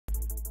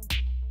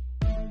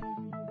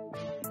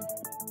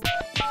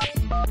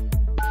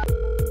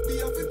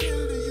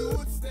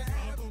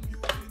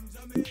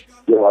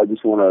I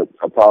just want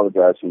to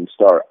apologize from the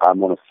start.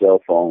 I'm on a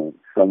cell phone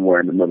somewhere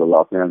in the middle of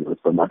Los Angeles,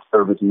 so my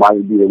service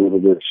might be a little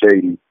bit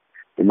shady.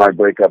 It might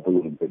break up a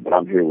little bit, but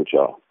I'm here with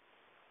y'all.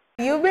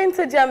 You've been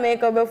to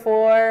Jamaica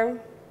before.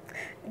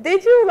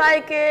 Did you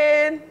like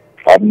it?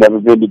 I've never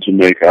been to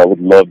Jamaica. I would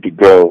love to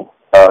go.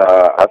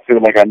 I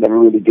feel like I never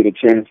really get a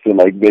chance to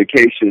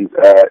vacation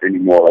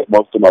anymore. Like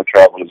most of my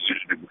travel is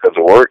usually because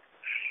of work.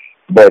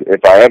 But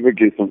if I ever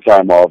get some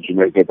time off,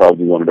 Jamaica will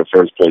probably be one of the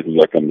first places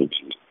I come to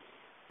visit.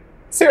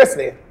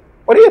 Seriously,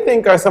 what do you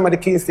think are some of the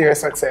keys to your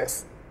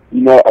success?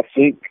 I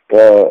think,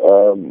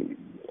 man,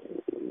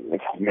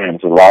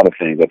 it's a lot of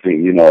things. I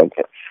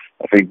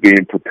think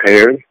being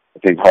prepared. I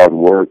think hard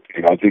work.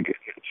 I think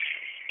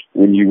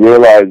when you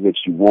realize that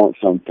you want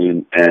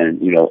something and,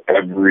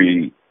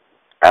 every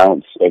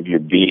ounce of your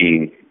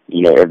being,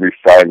 every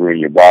fiber in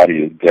your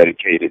body is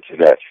dedicated to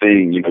that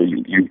thing,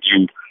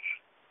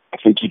 I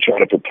think you try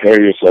to prepare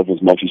yourself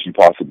as much as you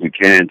possibly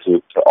can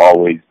to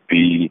always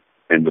be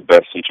in the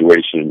best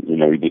situation,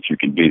 that you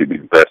can be, to be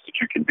the best that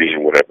you can be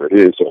in whatever it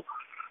is. So,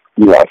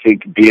 I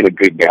think being a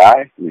good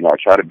guy, I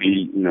try to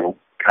be,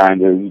 kind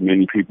to as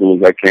many people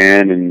as I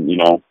can and,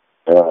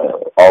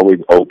 always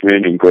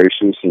open and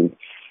gracious. And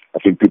I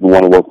think people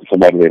want to work with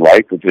somebody they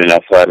like, but then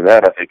outside of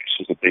that, I think it's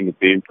just a thing of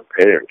being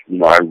prepared.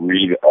 I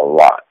read a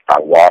lot. I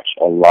watch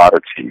a lot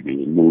of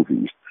TV and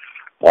movies.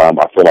 I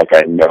feel like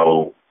I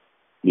know,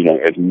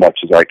 as much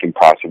as I can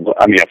possibly.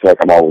 I feel like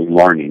I'm always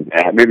learning,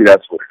 and maybe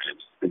that's what it is.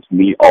 It's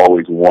me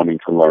always wanting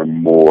to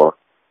learn more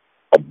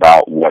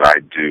about what I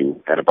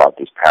do and about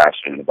this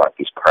passion and about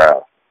this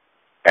craft.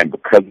 And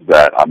because of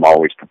that, I'm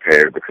always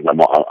prepared because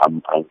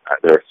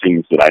there are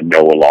things that I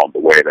know along the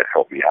way that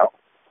help me out.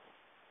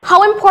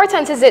 How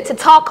important is it to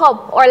talk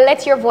up or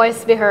let your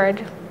voice be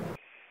heard?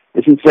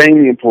 It's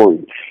insanely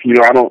important.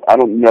 I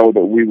don't know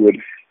that we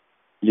would,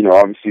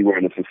 obviously we're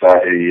in a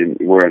society and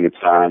we're in a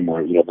time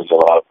where, there's a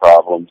lot of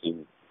problems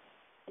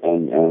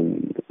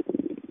and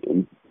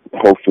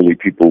hopefully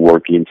people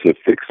working to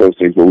fix those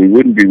things, but we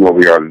wouldn't be where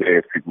we are today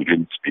if people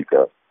didn't speak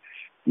up,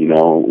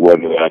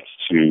 whether that's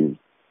to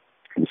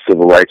the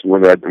civil rights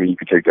movement. You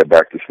could take that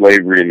back to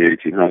slavery in the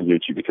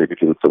 1800s. You could take it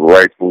to the civil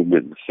rights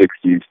movement in the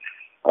 60s,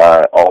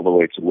 all the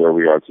way to where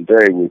we are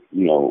today with,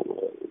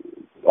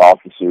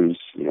 officers,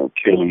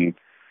 killing,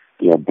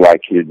 black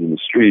kids in the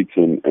streets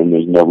and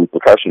there's no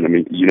repercussion.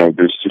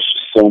 There's just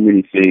so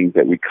many things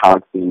that we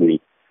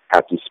constantly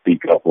have to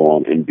speak up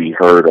on and be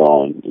heard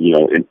on,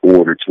 in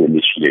order to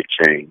initiate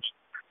change.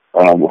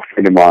 A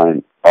friend of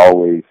mine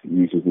always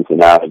uses this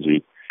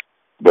analogy,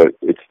 but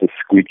it's the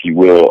squeaky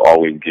wheel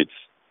always gets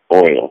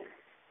oil.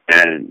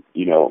 And,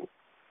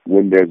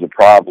 when there's a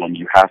problem,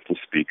 you have to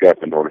speak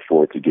up in order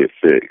for it to get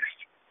fixed.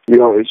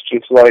 It's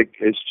just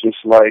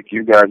like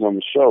you guys on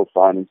the show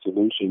finding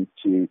solutions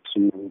to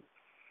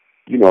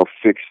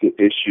fix the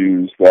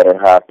issues that are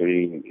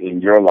happening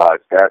in your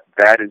lives.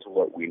 That is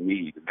what we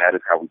need, and that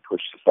is how we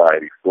push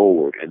society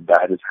forward. And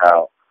that is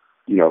how,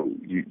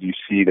 you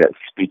see that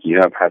speaking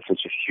up has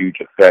such a huge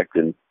effect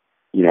in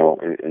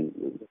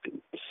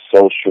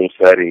social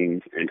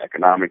settings, in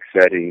economic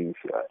settings,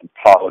 in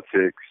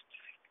politics.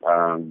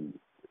 And,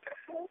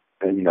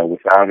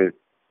 without it,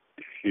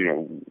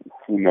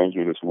 who knows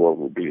where this world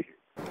will be.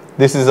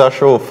 This is a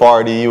show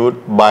for the youth,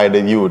 by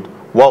the youth.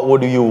 What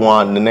would you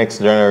want the next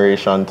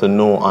generation to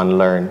know and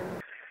learn?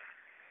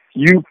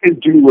 You can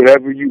do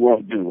whatever you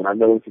want to do. And I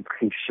know it's a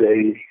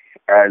cliche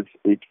as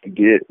it can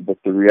get, but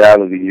the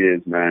reality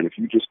is, man, if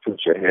you just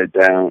put your head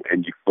down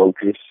and you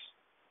focus,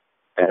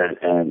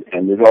 and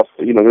there's also,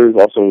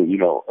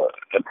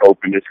 an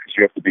openness, because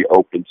you have to be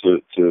open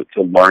to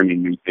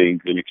learning new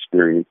things and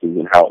experiences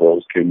and how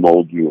those can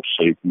mold you or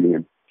shape you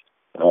and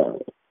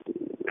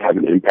have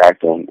an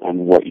impact on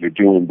what you're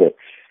doing. But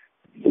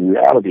the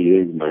reality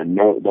is, man,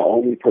 the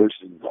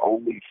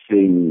only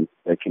thing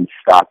that can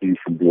stop you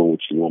from doing what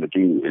you want to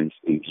do is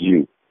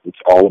you. It's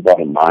all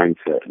about a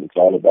mindset, and it's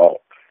all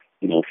about,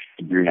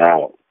 figuring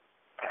out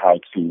how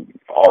to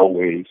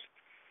always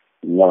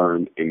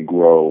learn and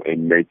grow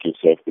and make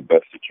yourself the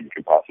best that you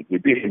can possibly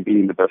be and be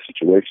in the best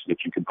situation that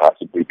you can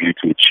possibly be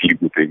to achieve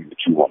the things that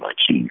you want to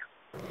achieve.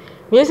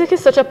 Music is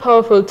such a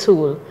powerful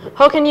tool.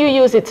 How can you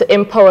use it to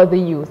empower the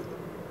youth?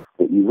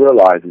 What you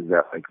realize is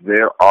that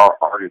there are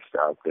artists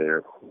out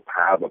there who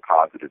have a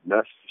positive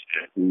message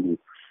and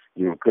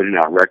who, putting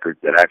out records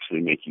that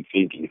actually make you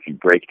think. And if you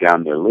break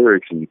down their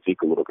lyrics and you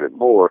think a little bit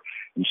more,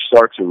 you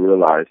start to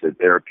realize that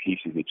there are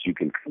pieces that you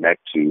can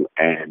connect to,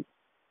 and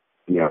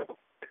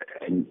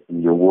and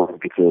your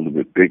world gets a little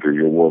bit bigger.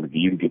 Your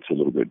worldview gets a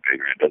little bit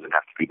bigger. It doesn't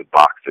have to be the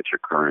box that you're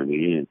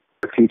currently in.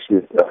 I teach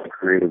this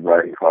creative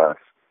writing class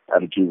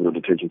at a juvenile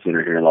detention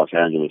center here in Los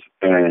Angeles,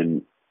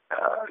 and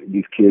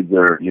these kids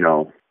are,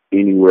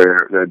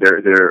 anywhere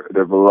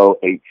they're below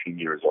 18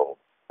 years old.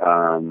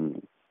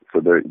 So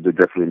they're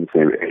definitely in the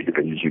same age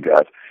range as you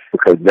guys,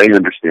 because they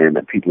understand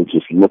that people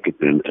just look at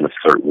them in a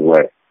certain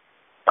way,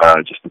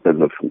 just because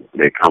of who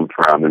they come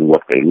from and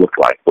what they look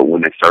like. But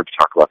when they start to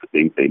talk about the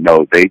things they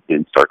know, they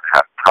then start to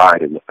have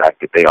pride in the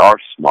fact that they are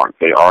smart,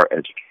 they are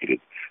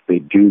educated, they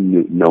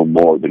do know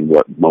more than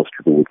what most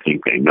people would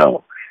think they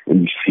know.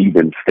 And you see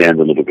them stand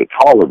a little bit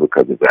taller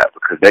because of that,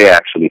 because they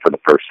actually, for the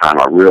first time,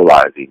 are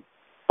realizing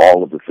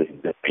all of the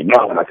things that they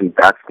know. And I think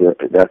that's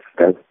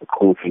the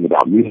cool thing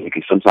about music,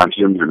 is sometimes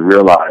you don't even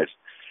realize,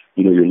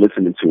 you know, you're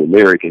listening to a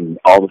lyric and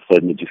all of a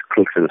sudden it just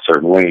clicks in a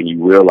certain way, and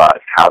you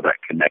realize how that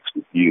connects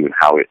with you and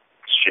how it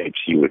shapes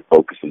you and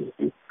focuses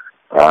you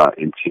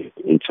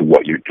into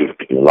what you're doing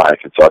in your life.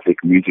 And so I think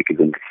music is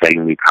an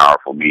insanely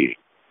powerful medium.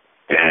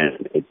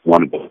 And it's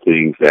one of those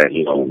things that,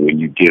 you know, when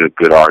you get a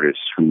good artist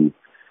who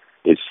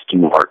is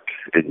smart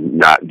and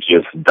not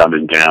just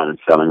dumbing down and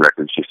selling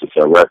records just to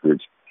sell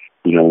records,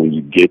 you know, when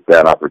you get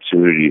that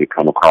opportunity to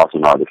come across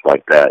an artist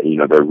like that, you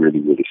know, they're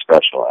really, really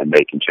special and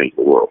they can change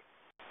the world.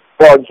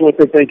 Well, I just want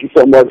to say thank you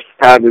so much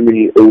for having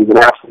me. It was an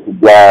absolute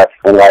blast,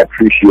 and I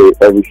appreciate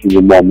every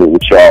single moment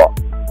with y'all.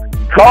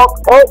 Talk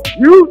up,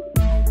 you!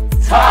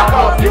 Talk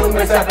up, you,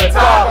 Mr.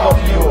 Talk up,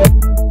 you!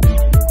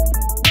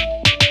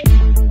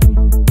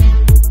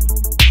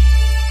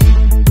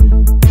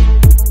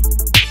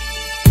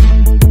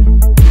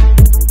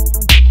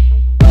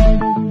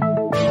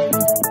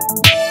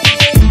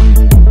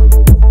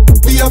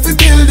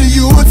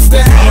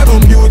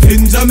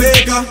 In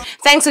Jamaica.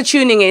 Thanks for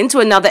tuning in to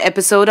another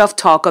episode of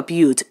Talk Up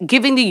Youth,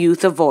 giving the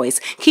youth a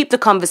voice. Keep the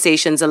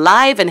conversations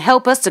alive and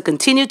help us to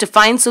continue to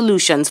find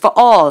solutions for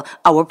all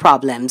our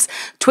problems.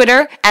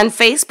 Twitter and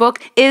Facebook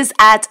is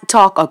at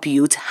Talk Up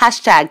Youth,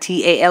 hashtag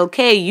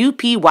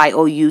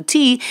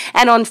TALKUPYOUT,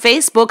 and on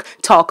Facebook,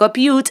 Talk Up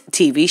Youth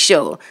TV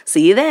show.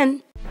 See you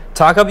then.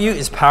 Talk Up Youth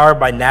is powered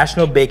by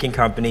National Baking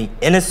Company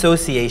in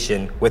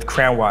association with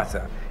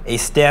Cranwatha, a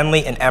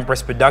Stanley and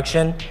Empress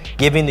production,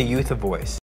 giving the youth a voice.